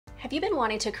Have you been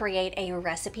wanting to create a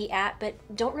recipe app but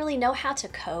don't really know how to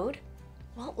code?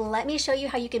 Well, let me show you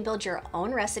how you can build your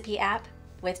own recipe app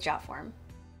with Jotform.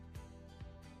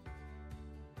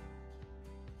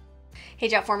 Hey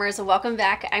Jotformers, welcome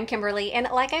back. I'm Kimberly, and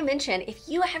like I mentioned, if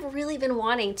you have really been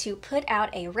wanting to put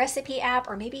out a recipe app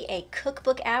or maybe a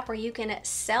cookbook app where you can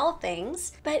sell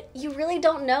things, but you really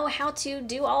don't know how to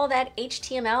do all that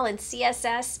HTML and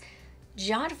CSS,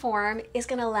 Jotform is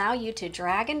going to allow you to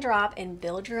drag and drop and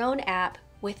build your own app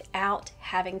without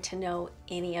having to know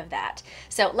any of that.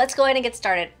 So let's go ahead and get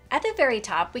started. At the very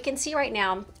top, we can see right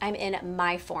now I'm in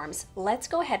My Forms. Let's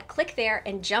go ahead, click there,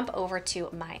 and jump over to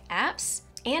My Apps.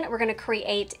 And we're going to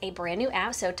create a brand new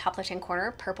app. So top left-hand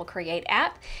corner, purple Create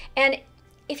App. And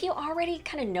if you already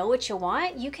kind of know what you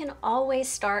want, you can always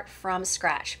start from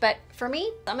scratch. But for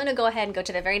me, I'm going to go ahead and go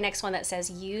to the very next one that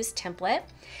says Use Template.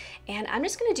 And I'm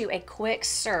just going to do a quick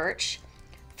search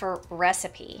for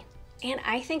recipe. And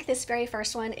I think this very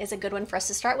first one is a good one for us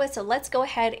to start with. So let's go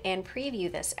ahead and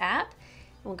preview this app.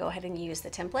 We'll go ahead and use the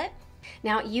template.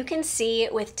 Now you can see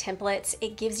with templates,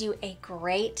 it gives you a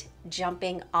great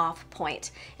jumping off point.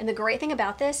 And the great thing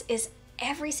about this is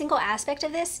every single aspect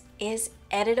of this is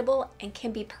editable and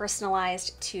can be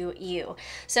personalized to you.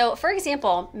 So for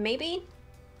example, maybe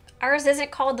ours isn't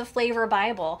called the Flavor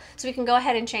Bible. So we can go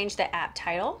ahead and change the app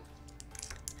title.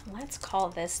 Let's call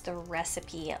this the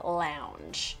Recipe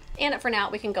Lounge. And for now,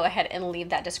 we can go ahead and leave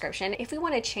that description. If we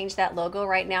want to change that logo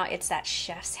right now, it's that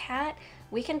chef's hat.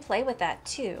 We can play with that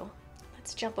too.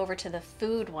 Let's jump over to the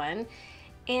food one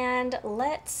and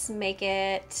let's make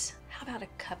it, how about a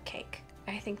cupcake?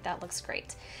 I think that looks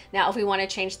great. Now, if we want to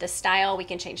change the style, we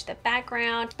can change the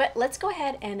background, but let's go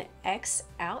ahead and X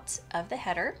out of the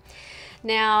header.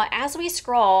 Now, as we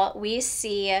scroll, we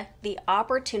see the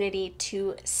opportunity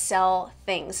to sell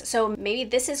things. So maybe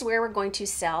this is where we're going to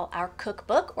sell our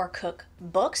cookbook or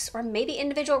cookbooks, or maybe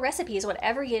individual recipes,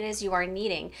 whatever it is you are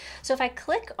needing. So if I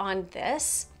click on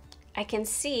this, I can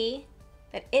see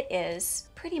that it is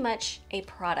pretty much a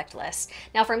product list.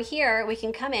 Now from here, we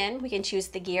can come in, we can choose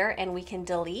the gear and we can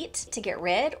delete to get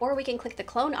rid, or we can click the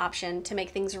clone option to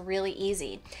make things really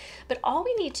easy. But all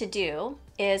we need to do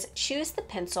is choose the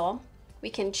pencil. We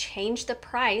can change the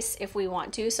price if we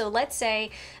want to. So let's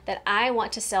say that I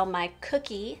want to sell my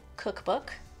cookie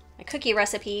cookbook, my cookie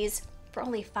recipes, for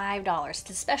only $5. It's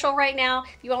a special right now.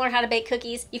 If you want to learn how to bake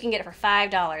cookies, you can get it for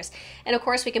 $5. And of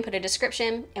course we can put a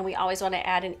description, and we always want to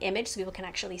add an image so people can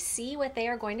actually see what they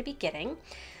are going to be getting.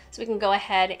 So we can go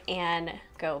ahead and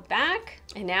go back,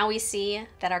 and now we see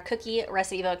that our cookie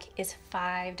recipe book is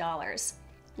 $5.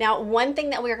 Now, one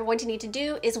thing that we are going to need to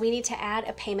do is we need to add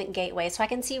a payment gateway. So I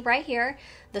can see right here,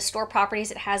 the store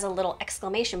properties, it has a little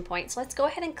exclamation point. So let's go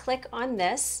ahead and click on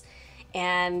this,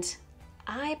 and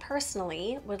I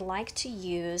personally would like to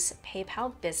use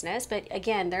PayPal Business, but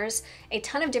again, there's a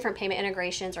ton of different payment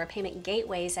integrations or payment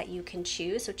gateways that you can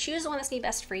choose. So choose the one that's going to be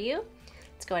best for you.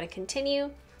 Let's go ahead and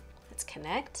continue. Let's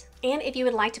connect. And if you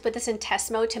would like to put this in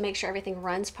test mode to make sure everything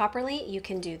runs properly, you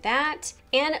can do that.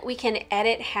 And we can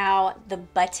edit how the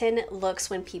button looks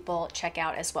when people check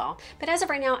out as well. But as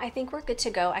of right now, I think we're good to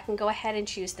go. I can go ahead and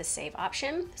choose the save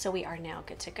option. So we are now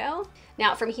good to go.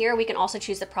 Now from here, we can also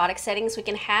choose the product settings. We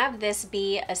can have this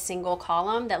be a single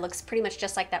column that looks pretty much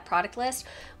just like that product list.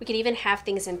 We can even have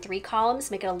things in 3 columns,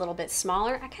 make it a little bit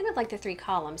smaller. I kind of like the 3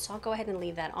 columns, so I'll go ahead and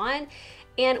leave that on.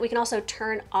 And we can also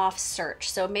turn off search.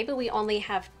 So maybe we only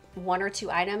have 1 or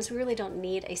 2 items. We really don't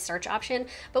need a search option,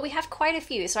 but we have quite a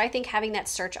few. So I think having that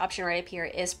search option right up here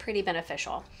is pretty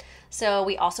beneficial. So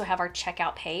we also have our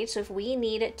checkout page. So if we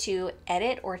need to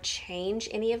edit or change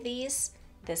any of these,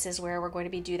 this is where we're going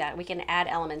to do that. We can add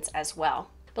elements as well.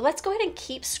 But let's go ahead and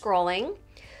keep scrolling.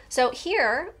 So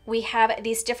here we have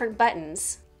these different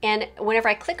buttons. And whenever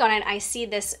I click on it, I see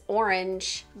this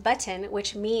orange button,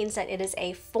 which means that it is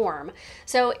a form.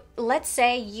 So let's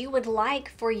say you would like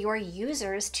for your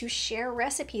users to share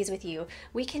recipes with you.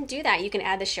 We can do that. You can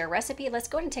add the share recipe. Let's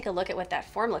go ahead and take a look at what that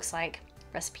form looks like.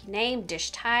 Recipe name, dish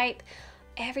type,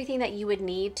 everything that you would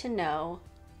need to know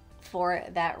for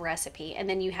that recipe. And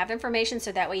then you have information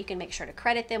so that way you can make sure to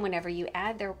credit them whenever you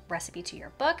add their recipe to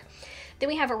your book. Then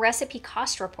we have a recipe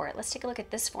cost report. Let's take a look at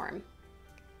this form.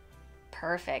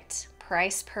 Perfect.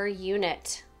 Price per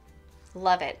unit.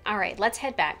 Love it. All right, let's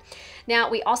head back.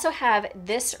 Now we also have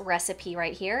this recipe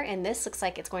right here, and this looks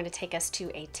like it's going to take us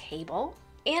to a table.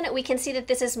 And we can see that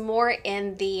this is more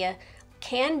in the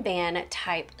Kanban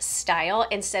type style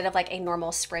instead of like a normal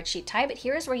spreadsheet type. But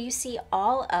here's where you see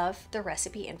all of the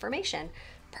recipe information.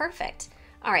 Perfect.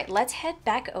 All right, let's head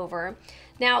back over.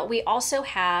 Now we also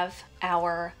have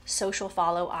our social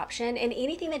follow option, and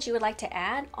anything that you would like to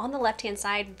add on the left-hand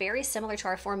side, very similar to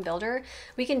our form builder,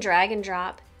 we can drag and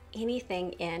drop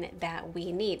anything in that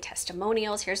we need.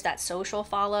 Testimonials, here's that social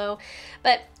follow.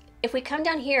 But if we come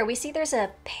down here, we see there's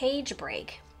a page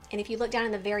break. And if you look down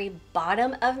in the very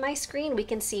bottom of my screen, we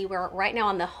can see we're right now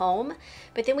on the home,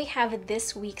 but then we have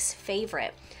this week's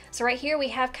favorite. So right here we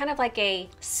have kind of like a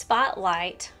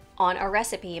spotlight on a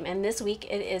recipe, and this week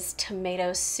it is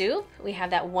tomato soup. We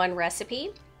have that one recipe.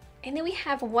 And then we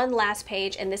have one last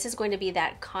page, and this is going to be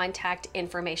that contact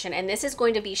information, and this is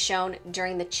going to be shown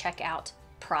during the checkout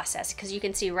process, because you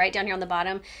can see right down here on the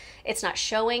bottom, it's not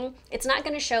showing. It's not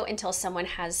going to show until someone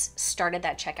has started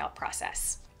that checkout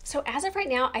process. So as of right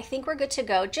now, I think we're good to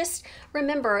go. Just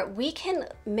remember, we can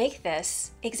make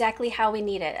this exactly how we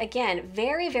need it. Again,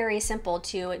 very, very simple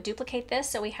to duplicate this.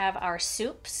 So we have our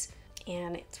soups,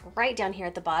 and it's right down here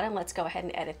at the bottom. Let's go ahead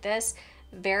and edit this.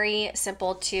 Very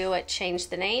simple to change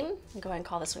the name. Go ahead and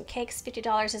call this one cakes.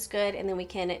 $50 is good. And then we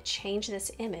can change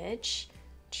this image,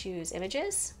 choose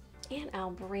images, and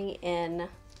I'll bring in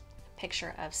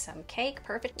picture of some cake.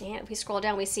 Perfect. And if we scroll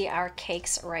down, we see our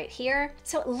cakes right here.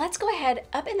 So let's go ahead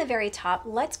up in the very top.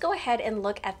 Let's go ahead and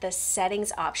look at the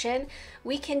settings option.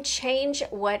 We can change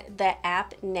what the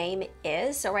app name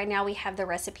is. So right now we have the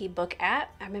recipe book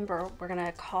app. I remember we're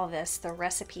gonna call this the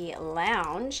recipe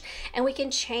lounge, and we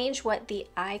can change what the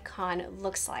icon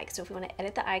looks like. So if we want to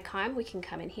edit the icon, we can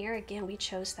come in here. Again, we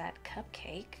chose that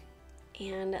cupcake.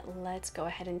 And let's go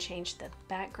ahead and change the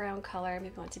background color.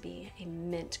 Maybe we want it to be a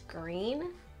mint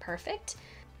green. Perfect.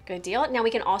 Good deal. Now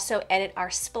we can also edit our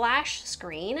splash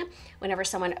screen. Whenever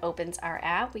someone opens our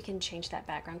app, we can change that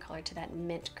background color to that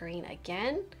mint green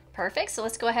again. Perfect. So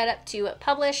let's go ahead up to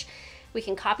publish. We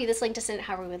can copy this link to send it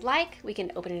however we would like. We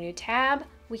can open a new tab.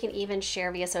 We can even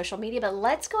share via social media, but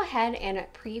let's go ahead and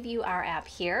preview our app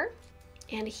here.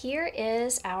 And here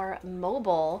is our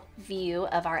mobile view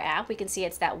of our app. We can see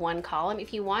it's that one column.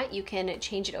 If you want, you can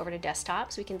change it over to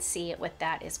desktop so we can see what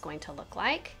that is going to look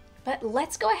like. But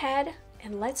let's go ahead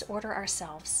and let's order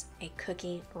ourselves a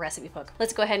cookie recipe book.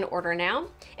 Let's go ahead and order now.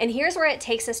 And here's where it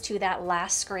takes us to that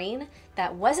last screen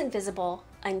that wasn't visible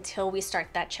until we start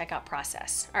that checkout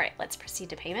process. All right, let's proceed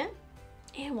to payment.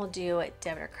 And we'll do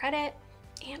debit or credit,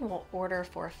 and we'll order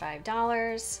for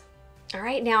 $5. All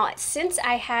right, now since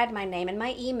I had my name and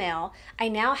my email, I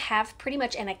now have pretty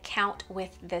much an account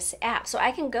with this app. So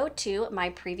I can go to my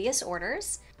previous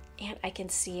orders and I can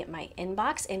see my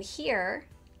inbox, and here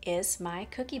is my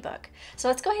cookie book. So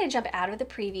let's go ahead and jump out of the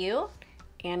preview,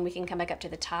 and we can come back up to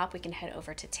the top. We can head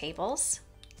over to tables,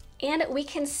 and we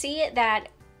can see that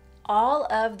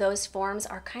all of those forms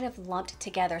are kind of lumped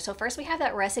together. So first we have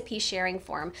that recipe sharing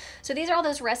form. So these are all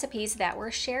those recipes that were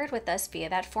shared with us via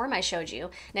that form I showed you.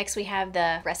 Next we have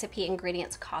the recipe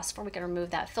ingredients cost form. We can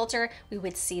remove that filter. We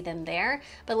would see them there.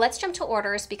 But let's jump to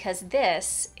orders, because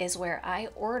this is where I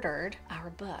ordered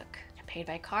our book. Paid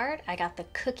by card. I got the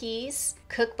cookies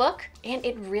cookbook, and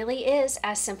it really is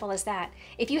as simple as that.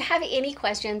 If you have any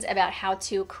questions about how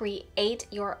to create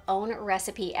your own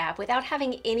recipe app without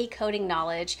having any coding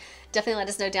knowledge, definitely let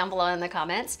us know down below in the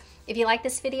comments. If you like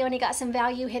this video and you got some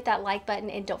value, hit that like button,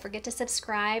 and don't forget to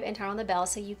subscribe and turn on the bell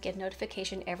so you get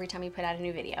notification every time we put out a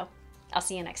new video. I'll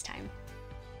see you next time.